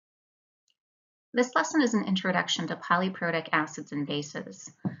This lesson is an introduction to polyprotic acids and bases.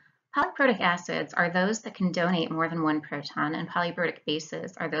 Polyprotic acids are those that can donate more than one proton, and polyprotic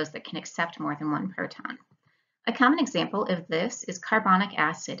bases are those that can accept more than one proton. A common example of this is carbonic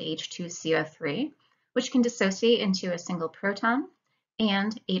acid, H2CO3, which can dissociate into a single proton,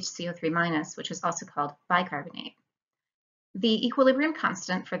 and HCO3-, which is also called bicarbonate. The equilibrium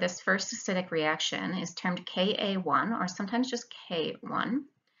constant for this first acidic reaction is termed Ka1, or sometimes just K1.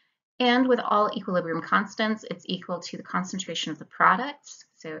 And with all equilibrium constants, it's equal to the concentration of the products,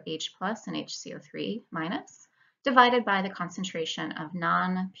 so H plus and HCO3 minus, divided by the concentration of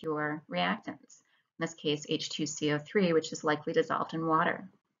non-pure reactants, in this case H2CO3, which is likely dissolved in water.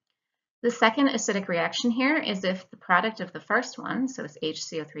 The second acidic reaction here is if the product of the first one, so this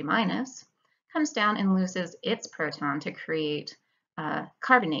HCO3 minus, comes down and loses its proton to create a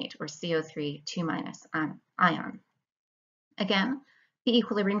carbonate, or CO3 2- ion. Again, the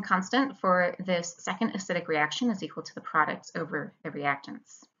equilibrium constant for this second acidic reaction is equal to the products over the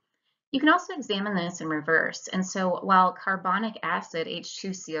reactants. You can also examine this in reverse. And so while carbonic acid,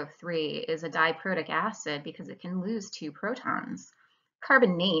 H2CO3, is a diprotic acid because it can lose two protons,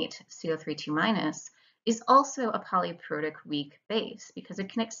 carbonate, CO3 2-, is also a polyprotic weak base because it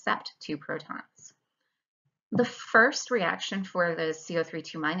can accept two protons. The first reaction for the CO3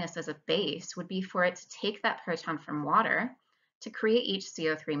 2- as a base would be for it to take that proton from water to create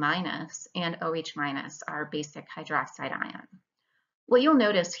HCO3- and OH-, our basic hydroxide ion. What you'll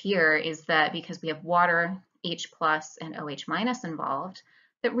notice here is that because we have water, H plus and OH- involved,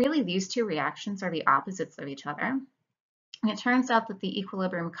 that really these two reactions are the opposites of each other. And it turns out that the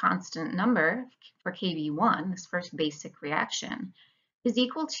equilibrium constant number for Kb1, this first basic reaction, is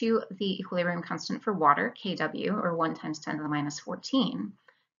equal to the equilibrium constant for water, Kw, or 1 × 10⁻14,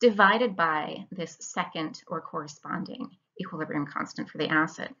 divided by this second or corresponding equilibrium constant for the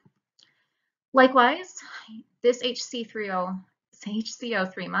acid. Likewise, this HCO3-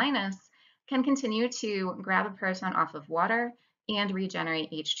 can continue to grab a proton off of water and regenerate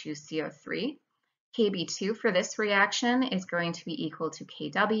H2CO3. Kb2 for this reaction is going to be equal to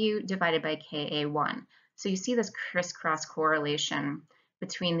Kw divided by Ka1. So you see this crisscross correlation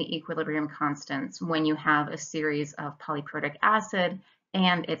between the equilibrium constants when you have a series of polyprotic acid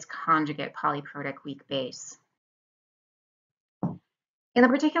and its conjugate polyprotic weak base. In the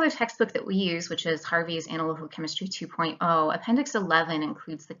particular textbook that we use, which is Harvey's Analytical Chemistry 2.0, Appendix 11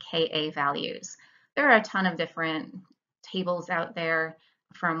 includes the Ka values. There are a ton of different tables out there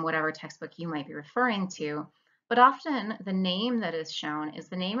from whatever textbook you might be referring to, but often the name that is shown is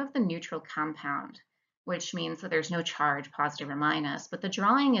the name of the neutral compound, which means that there's no charge, positive or minus, but the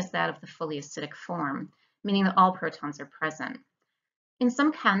drawing is that of the fully acidic form, meaning that all protons are present. In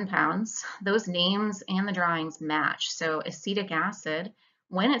some compounds, those names and the drawings match. So acetic acid,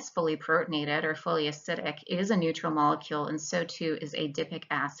 when it's fully protonated or fully acidic, is a neutral molecule, and so too is adipic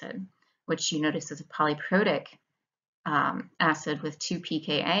acid, which you notice is a polyprotic acid with two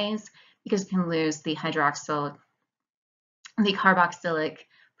pKa's because it can lose the carboxylic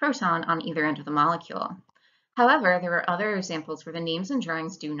proton on either end of the molecule. However, there are other examples where the names and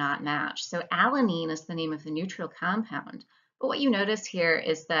drawings do not match. So alanine is the name of the neutral compound. But what you notice here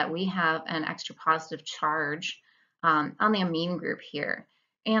is that we have an extra positive charge on the amine group here.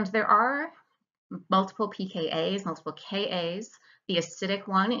 And there are multiple pKa's, multiple Ka's. The acidic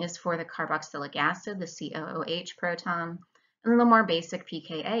one is for the carboxylic acid, the COOH proton. And then the more basic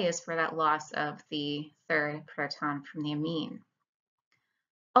pKa is for that loss of the third proton from the amine.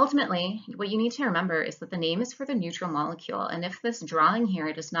 Ultimately, what you need to remember is that the name is for the neutral molecule. And if this drawing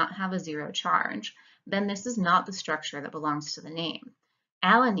here does not have a zero charge, then this is not the structure that belongs to the name.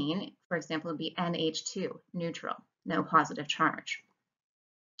 Alanine, for example, would be NH2, neutral, no positive charge.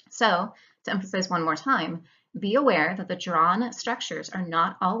 So, to emphasize one more time, be aware that the drawn structures are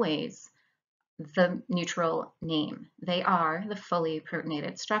not always the neutral name. They are the fully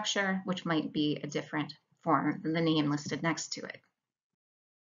protonated structure, which might be a different form than the name listed next to it.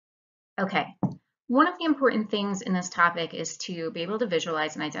 Okay. One of the important things in this topic is to be able to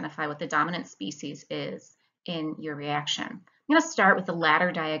visualize and identify what the dominant species is in your reaction. I'm going to start with the ladder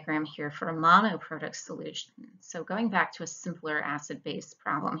diagram here for a monoprotic solution. So going back to a simpler acid-base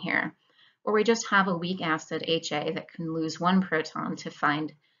problem here, where we just have a weak acid, HA, that can lose one proton to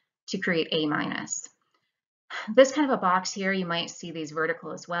create A-. This kind of a box here, you might see these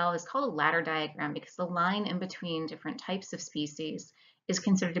vertical as well, is called a ladder diagram because the line in between different types of species is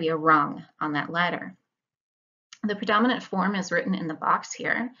considered to be a rung on that ladder. The predominant form is written in the box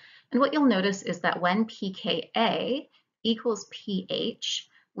here, and what you'll notice is that when pKa equals pH,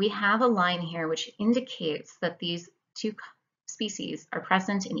 we have a line here which indicates that these two species are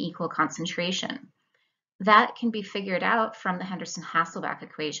present in equal concentration. That can be figured out from the Henderson-Hasselbalch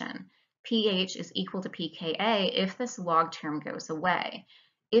equation. pH is equal to pKa if this log term goes away.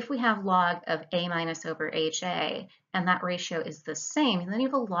 If we have log of A minus over HA, and that ratio is the same, then you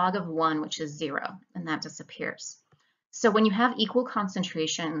have a log of 1, which is 0, and that disappears. So when you have equal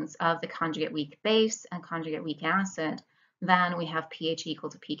concentrations of the conjugate weak base and conjugate weak acid, then we have pH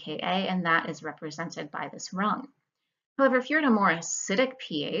equal to pKa, and that is represented by this rung. However, if you're at a more acidic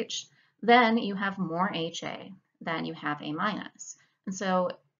pH, then you have more HA than you have A minus. And so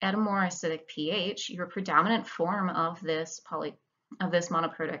at a more acidic pH, your predominant form of this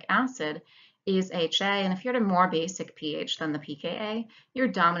monoprotic acid is HA. And if you're at a more basic pH than the pKa, your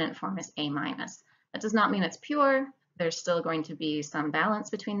dominant form is A minus. That does not mean it's pure. There's still going to be some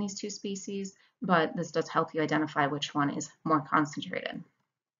balance between these two species, but this does help you identify which one is more concentrated.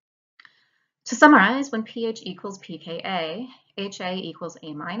 To summarize, when pH equals pKa, HA equals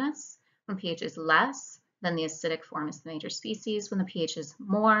A minus. When pH is less, then the acidic form is the major species. When the pH is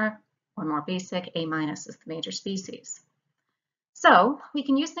more or more basic, A minus is the major species. So we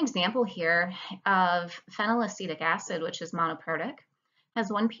can use an example here of phenylacetic acid, which is monoprotic,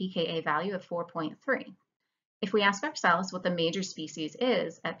 has one pKa value of 4.3. If we ask ourselves what the major species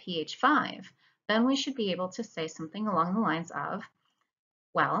is at pH 5, then we should be able to say something along the lines of,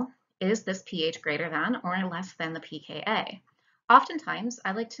 well, is this pH greater than or less than the pKa? Oftentimes,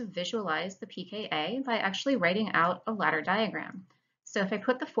 I like to visualize the pKa by actually writing out a ladder diagram. So if I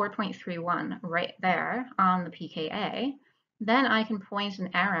put the 4.31 right there on the pKa, then I can point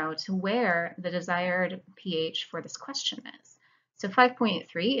an arrow to where the desired pH for this question is. So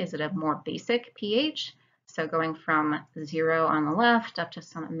 5.3 is at a more basic pH. So going from 0 on the left up to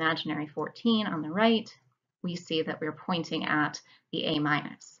some imaginary 14 on the right, we see that we're pointing at the A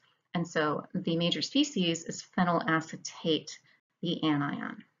minus. And so the major species is phenylacetate, the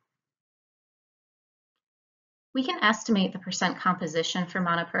anion. We can estimate the percent composition for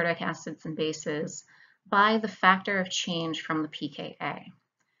monoprotic acids and bases by the factor of change from the pKa.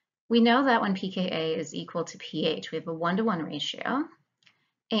 We know that when pKa is equal to pH, we have a 1-to-1 ratio,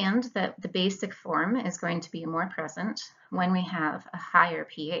 and that the basic form is going to be more present when we have a higher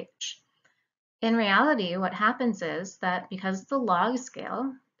pH. In reality, what happens is that because the log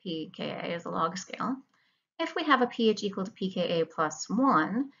scale, pKa is a log scale, if we have a pH equal to pKa plus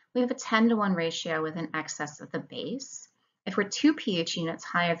 1, we have a 10-to-1 ratio with an excess of the base. If we're 2 pH units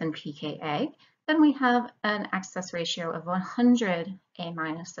higher than pKa, then we have an excess ratio of 100 A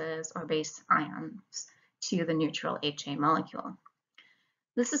minuses or base ions to the neutral HA molecule.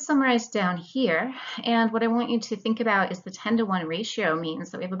 This is summarized down here, and what I want you to think about is the 10-to-1 ratio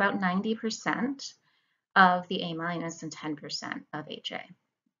means that we have about 90% of the A minus and 10% of HA.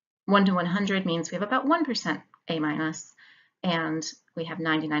 1 to 100 means we have about 1% A minus, and we have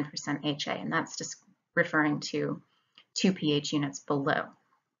 99% HA, and that's just referring to 2 pH units below.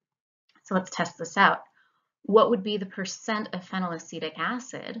 So let's test this out. What would be the percent of phenylacetic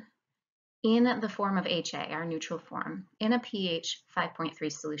acid in the form of HA, our neutral form, in a pH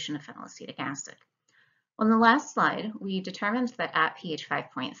 5.3 solution of phenylacetic acid? On the last slide, we determined that at pH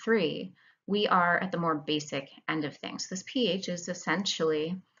 5.3, we are at the more basic end of things. This pH is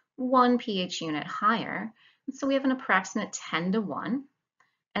essentially 1 pH unit higher, and so we have an approximate 10-to-1,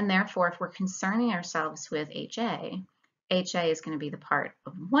 and therefore if we're concerning ourselves with HA, HA is going to be the part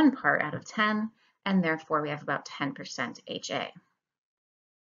of 1 part out of 10, and therefore we have about 10% HA.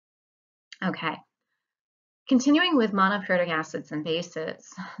 Okay, continuing with monoprotic acids and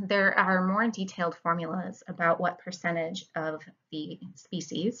bases, there are more detailed formulas about what percentage of the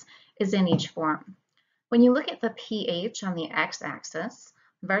species is in each form. When you look at the pH on the x-axis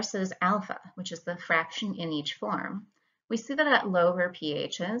versus alpha, which is the fraction in each form, we see that at lower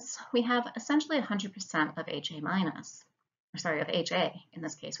pHs, we have essentially 100% of HA minus, or sorry, of HA in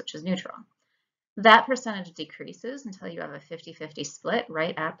this case, which is neutral. That percentage decreases until you have a 50-50 split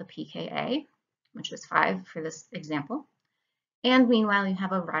right at the pKa, which is 5 for this example. And meanwhile, you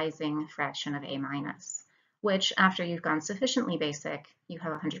have a rising fraction of A minus, which after you've gone sufficiently basic, you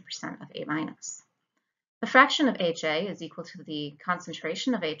have 100% of A minus. The fraction of HA is equal to the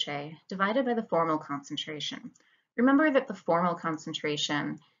concentration of HA divided by the formal concentration. Remember that the formal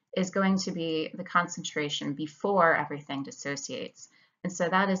concentration is going to be the concentration before everything dissociates. And so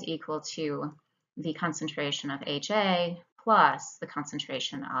that is equal to the concentration of HA plus the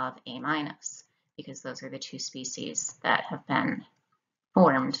concentration of A minus, because those are the two species that have been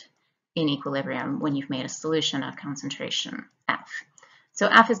formed in equilibrium when you've made a solution of concentration F. So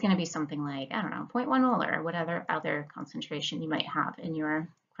F is going to be something like, I don't know, 0.1 molar or whatever other concentration you might have in your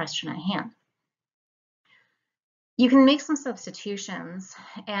question at hand. You can make some substitutions,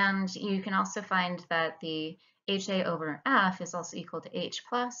 and you can also find that the HA over F is also equal to H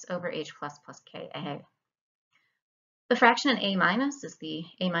plus over H plus plus Ka. The fraction in A minus is the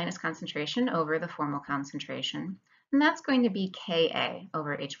A minus concentration over the formal concentration, and that's going to be Ka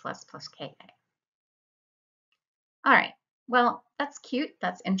over H plus plus Ka. All right, well, that's cute,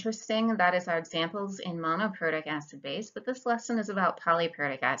 that's interesting. That is our examples in monoprotic acid base, but this lesson is about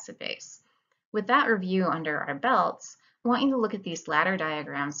polyprotic acid base. With that review under our belts, I want you to look at these ladder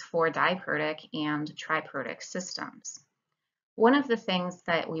diagrams for diprotic and triprotic systems. One of the things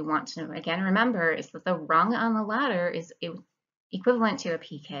that we want to, again, remember is that the rung on the ladder is equivalent to a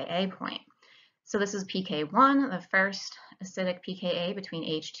pKa point. So this is pK1, the first acidic pKa between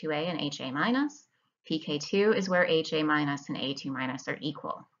H2A and HA minus. pK2 is where HA minus and A2 minus are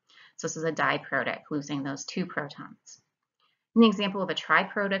equal. So this is a diprotic, losing those 2 protons. In the example of a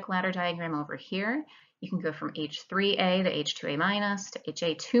triprotic ladder diagram over here, you can go from H3A to H2A minus to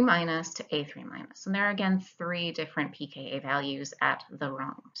HA2 minus to A3 minus. And there are again 3 different pKa values at the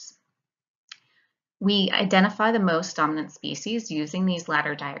rungs. We identify the most dominant species using these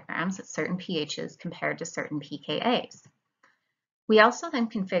ladder diagrams at certain pHs compared to certain pKa's. We also then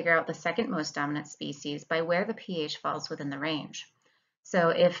can figure out the second most dominant species by where the pH falls within the range. So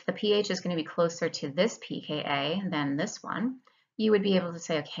if the pH is going to be closer to this pKa than this one, you would be able to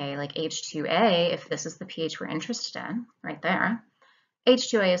say, okay, like H2A, if this is the pH we're interested in, right there,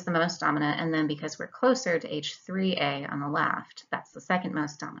 H2A is the most dominant, and then because we're closer to H3A on the left, that's the second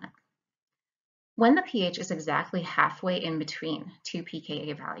most dominant. When the pH is exactly halfway in between 2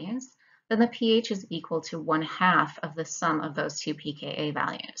 pKa values, then the pH is equal to 1/2 of the sum of those 2 pKa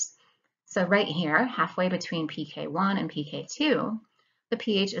values. So right here, halfway between pK1 and pK2, the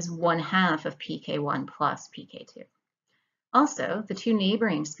pH is 1/2 of pK1 plus pK2. Also, the 2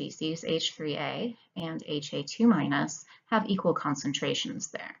 neighboring species, H3A and HA2 minus, have equal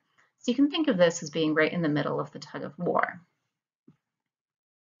concentrations there. So you can think of this as being right in the middle of the tug of war.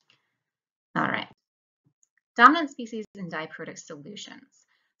 All right, dominant species in diprotic solutions.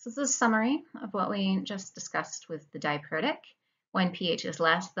 So this is a summary of what we just discussed with the diprotic. When pH is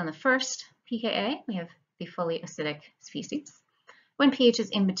less than the first pKa, we have the fully acidic species. When pH is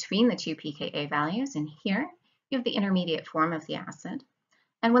in between the 2 pKa values, in here, you have the intermediate form of the acid.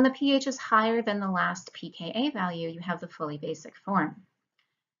 And when the pH is higher than the last pKa value, you have the fully basic form.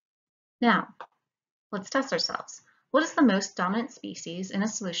 Now, let's test ourselves. What is the most dominant species in a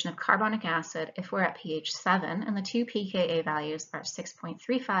solution of carbonic acid if we're at pH 7 and the 2 pKa values are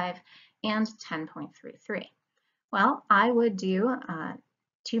 6.35 and 10.33? Well, I would do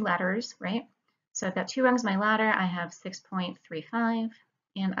 2 ladders, right? So I've got 2 rungs of my ladder. I have 6.35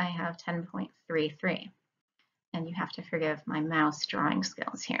 and I have 10.33. And you have to forgive my mouse drawing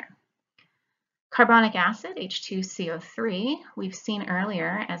skills here. Carbonic acid, H2CO3, we've seen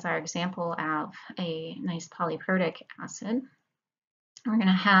earlier as our example of a nice polyprotic acid. We're going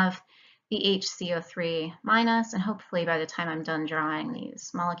to have the HCO3 minus, and hopefully by the time I'm done drawing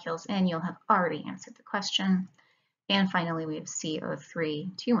these molecules in, you'll have already answered the question. And finally, we have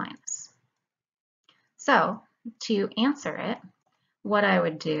CO3 2 minus. So to answer it, what I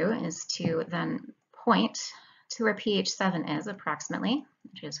would do is to then point to where pH 7 is approximately,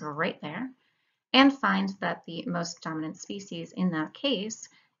 which is right there, and find that the most dominant species in that case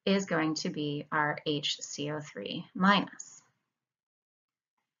is going to be our HCO3 minus.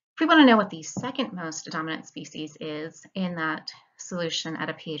 If we want to know what the second most dominant species is in that solution at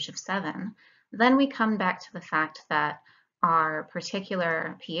a pH of 7, then we come back to the fact that our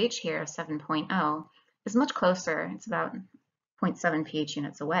particular pH here, 7.0, is much closer. It's about 0.7 pH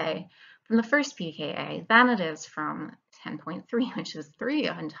units away from the first pKa than it is from 10.3, which is 3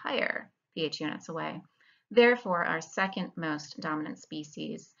 entire pH units away. Therefore, our second most dominant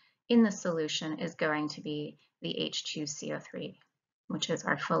species in the solution is going to be the H2CO3, which is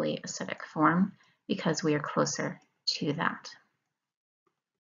our fully acidic form, because we are closer to that.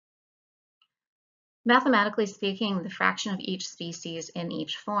 Mathematically speaking, the fraction of each species in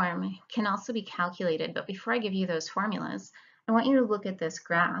each form can also be calculated, but before I give you those formulas, I want you to look at this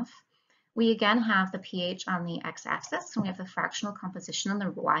graph. We again have the pH on the x-axis, and we have the fractional composition on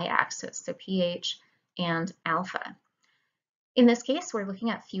the y-axis, so pH and alpha. In this case, we're looking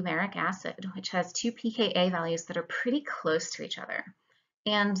at fumaric acid, which has 2 pKa values that are pretty close to each other.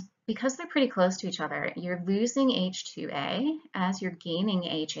 And because they're pretty close to each other, you're losing H2A as you're gaining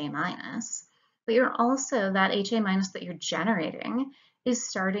HA minus, but you're also, that HA minus that you're generating is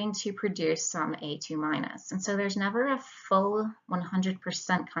starting to produce some A2 minus. And so there's never a full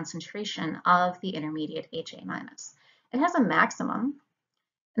 100% concentration of the intermediate HA minus. It has a maximum,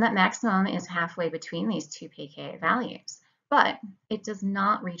 And that maximum is halfway between these two pKa values, but it does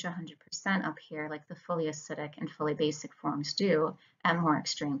not reach 100% up here like the fully acidic and fully basic forms do at more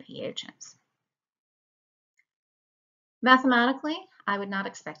extreme pHs. Mathematically, I would not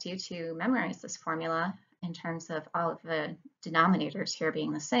expect you to memorize this formula in terms of all of the denominators here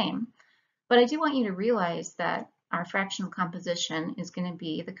being the same, but I do want you to realize that our fractional composition is going to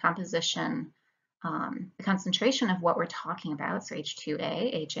be the composition, the concentration of what we're talking about, so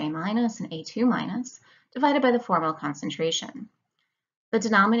H2A, HA minus, and A2 minus, divided by the formol concentration. The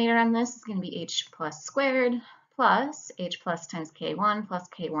denominator on this is going to be H plus squared plus H plus times K1 plus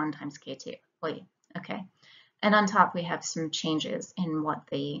K1 times K2. Okay. And on top, we have some changes in what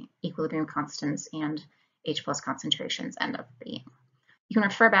the equilibrium constants and H plus concentrations end up being. You can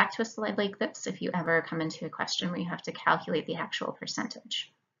refer back to a slide like this if you ever come into a question where you have to calculate the actual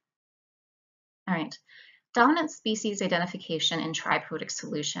percentage. All right, dominant species identification in triprotic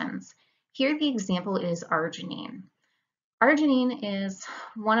solutions. Here the example is arginine. Arginine is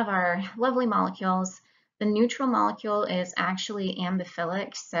one of our lovely molecules. The neutral molecule is actually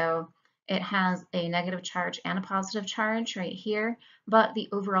amphiphilic, so it has a negative charge and a positive charge right here, but the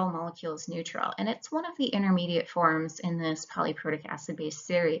overall molecule is neutral, and it's one of the intermediate forms in this polyprotic acid-base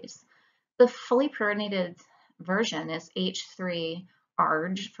series. The fully protonated version is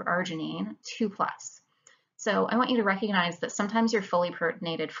H3-arg for arginine 2+. So I want you to recognize that sometimes your fully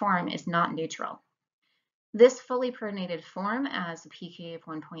protonated form is not neutral. This fully protonated form has a pKa of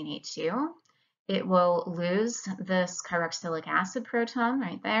 1.82. It will lose this carboxylic acid proton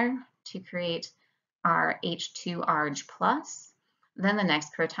right there to create our H2-arg+. Then the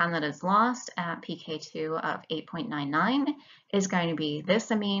next proton that is lost at pK2 of 8.99 is going to be this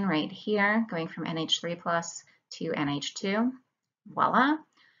amine right here, going from NH3+ to NH2. Voila.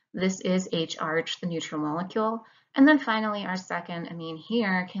 This is H-arg, the neutral molecule. And then finally, our second amine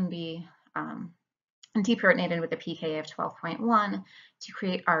here can be deprotonated with a pKa of 12.1 to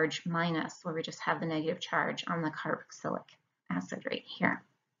create arg-, where we just have the negative charge on the carboxylic acid right here.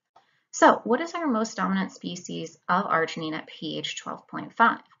 So what is our most dominant species of arginine at pH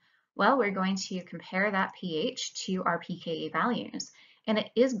 12.5? Well, we're going to compare that pH to our pKa values, and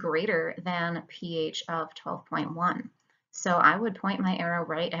it is greater than pH of 12.1. So I would point my arrow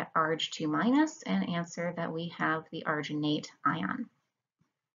right at arg2- and answer that we have the arginate ion.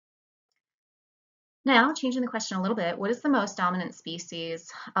 Now, changing the question a little bit, what is the most dominant species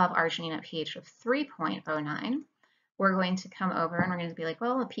of arginine at pH of 3.09? We're going to come over and we're going to be like,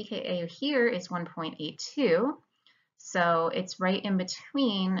 well, the pKa here is 1.82. So it's right in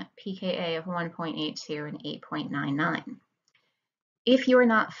between pKa of 1.82 and 8.99. If you are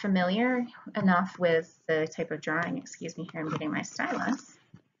not familiar enough with the type of drawing, excuse me here, I'm getting my stylus,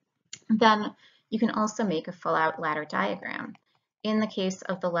 then you can also make a full-out ladder diagram. In the case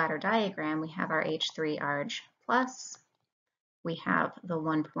of the ladder diagram, we have our H3-arg+, we have the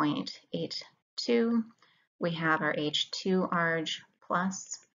 1.82, we have our H2-arg+,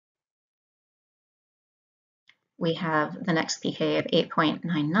 we have the next pKa of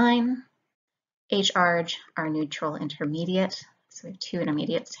 8.99, H-arg, our neutral intermediate, so we have two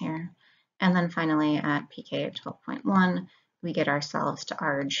intermediates here, and then finally at pKa of 12.1, we get ourselves to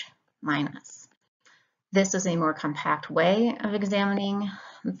arg-. This is a more compact way of examining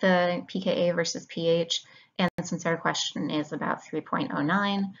the pKa versus pH, and since our question is about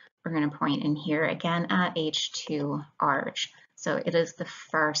 3.09, we're going to point in here again at H2-arg. So it is the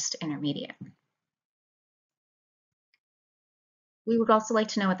first intermediate. We would also like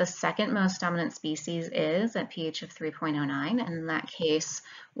to know what the second most dominant species is at pH of 3.09. And in that case,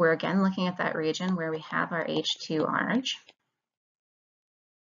 we're again looking at that region where we have our H2-arg+.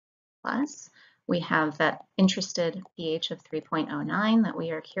 We have that interested pH of 3.09 that we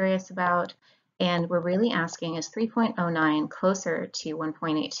are curious about. And we're really asking, is 3.09 closer to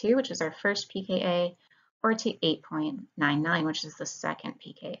 1.82, which is our first pKa, or to 8.99, which is the second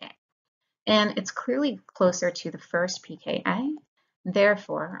pKa? And it's clearly closer to the first pKa.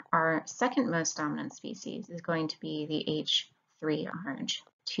 Therefore, our second most dominant species is going to be the H3-arg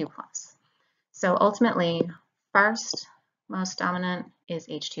 2+. So ultimately, first most dominant is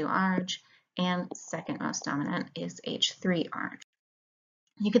H2-arg, and second most dominant is H3-arg.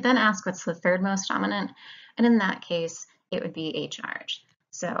 You could then ask what's the third most dominant, and in that case, it would be H-arg.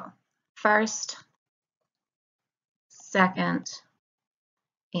 So first, second,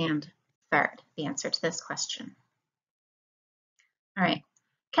 and third, the answer to this question. All right,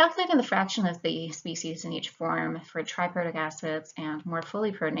 calculating the fraction of the species in each form for triprotic acids and more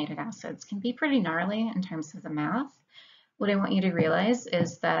fully protonated acids can be pretty gnarly in terms of the math. What I want you to realize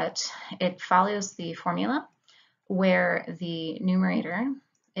is that it follows the formula where the numerator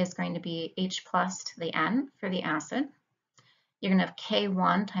is going to be H plus to the N for the acid. You're going to have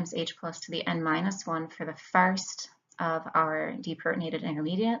K1 times H plus to the N minus 1 for the first of our deprotonated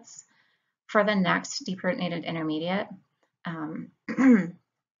intermediates. For the next deprotonated intermediate, you're going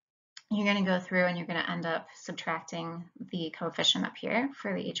to go through and you're going to end up subtracting the coefficient up here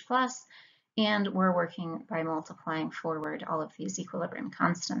for the H plus, and we're working by multiplying forward all of these equilibrium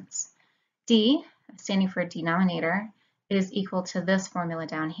constants. D, standing for denominator, is equal to this formula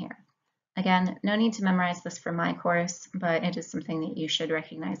down here. Again, no need to memorize this for my course, but it is something that you should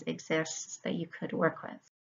recognize exists that you could work with.